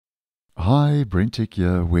Hi, BrenTech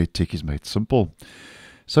here, where tech is made simple.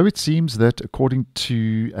 So it seems that according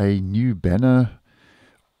to a new banner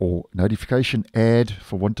or notification ad,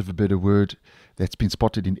 for want of a better word, that's been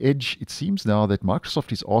spotted in Edge, it seems now that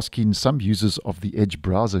Microsoft is asking some users of the Edge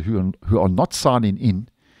browser who are not signing in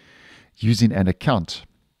using an account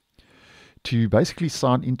to basically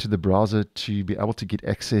sign into the browser to be able to get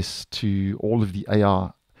access to all of the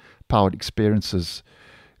AI-powered experiences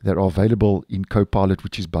that are available in Copilot,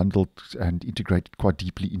 which is bundled and integrated quite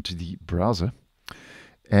deeply into the browser.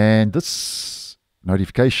 And this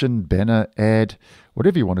notification, banner, ad,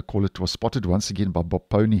 whatever you want to call it, was spotted once again by Bob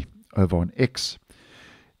Pony over on X.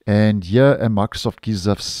 And here Microsoft gives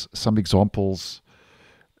us some examples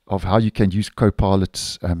of how you can use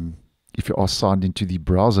Copilot if you are signed into the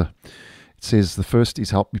browser. It says the first is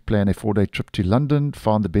help me plan a 4-day trip to London,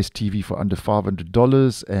 find the best TV for under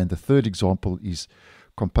 $500. And the third example is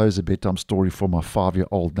compose a bedtime story for my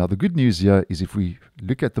 5-year-old. Now, the good news here is if we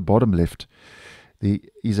look at the bottom left, there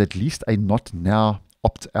is at least a not now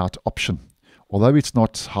opt-out option. Although it's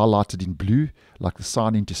not highlighted in blue like the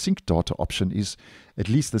sign in to sync data option is, at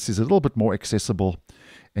least this is a little bit more accessible,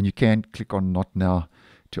 and you can click on not now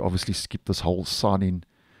to obviously skip this whole sign-in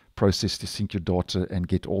process to sync your data and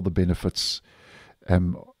get all the benefits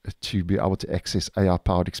to be able to access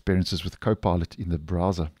AI-powered experiences with Copilot in the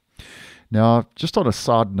browser. Now, just on a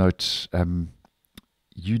side note,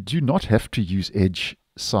 you do not have to use Edge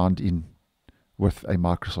signed in with a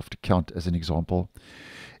Microsoft account as an example.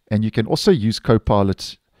 And you can also use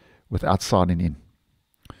Copilot without signing in.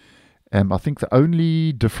 I think the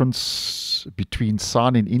only difference between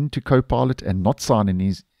signing in to Copilot and not signing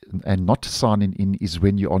in is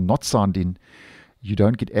when you are not signed in, you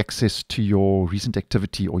don't get access to your recent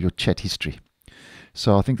activity or your chat history.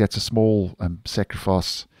 So I think that's a small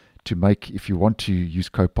sacrifice to make if you want to use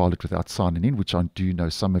Copilot without signing in, which I do know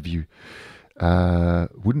some of you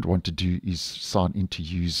wouldn't want to do, is sign in to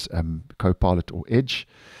use Copilot or Edge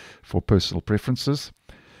for personal preferences.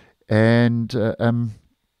 And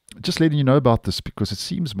just letting you know about this, because it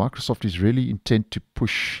seems Microsoft is really intent to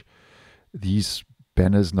push these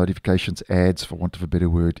banners, notifications, ads, for want of a better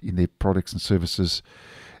word, in their products and services,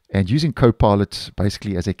 and using Copilot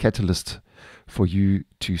basically as a catalyst for you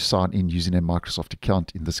to sign in using a Microsoft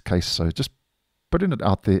account in this case. So just putting it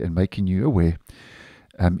out there and making you aware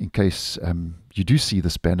in case you do see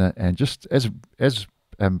this banner. And just as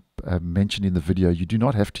mentioned in the video, you do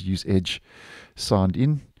not have to use Edge signed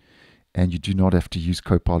in, and you do not have to use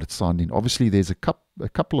Copilot signed in. Obviously, there's a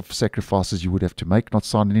couple of sacrifices you would have to make not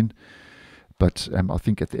signing in, but I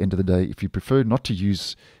think at the end of the day, if you prefer not to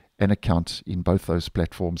use an account in both those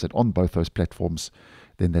platforms and on both those platforms,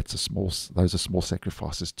 then those are small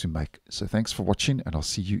sacrifices to make. So thanks for watching, and I'll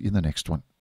see you in the next one.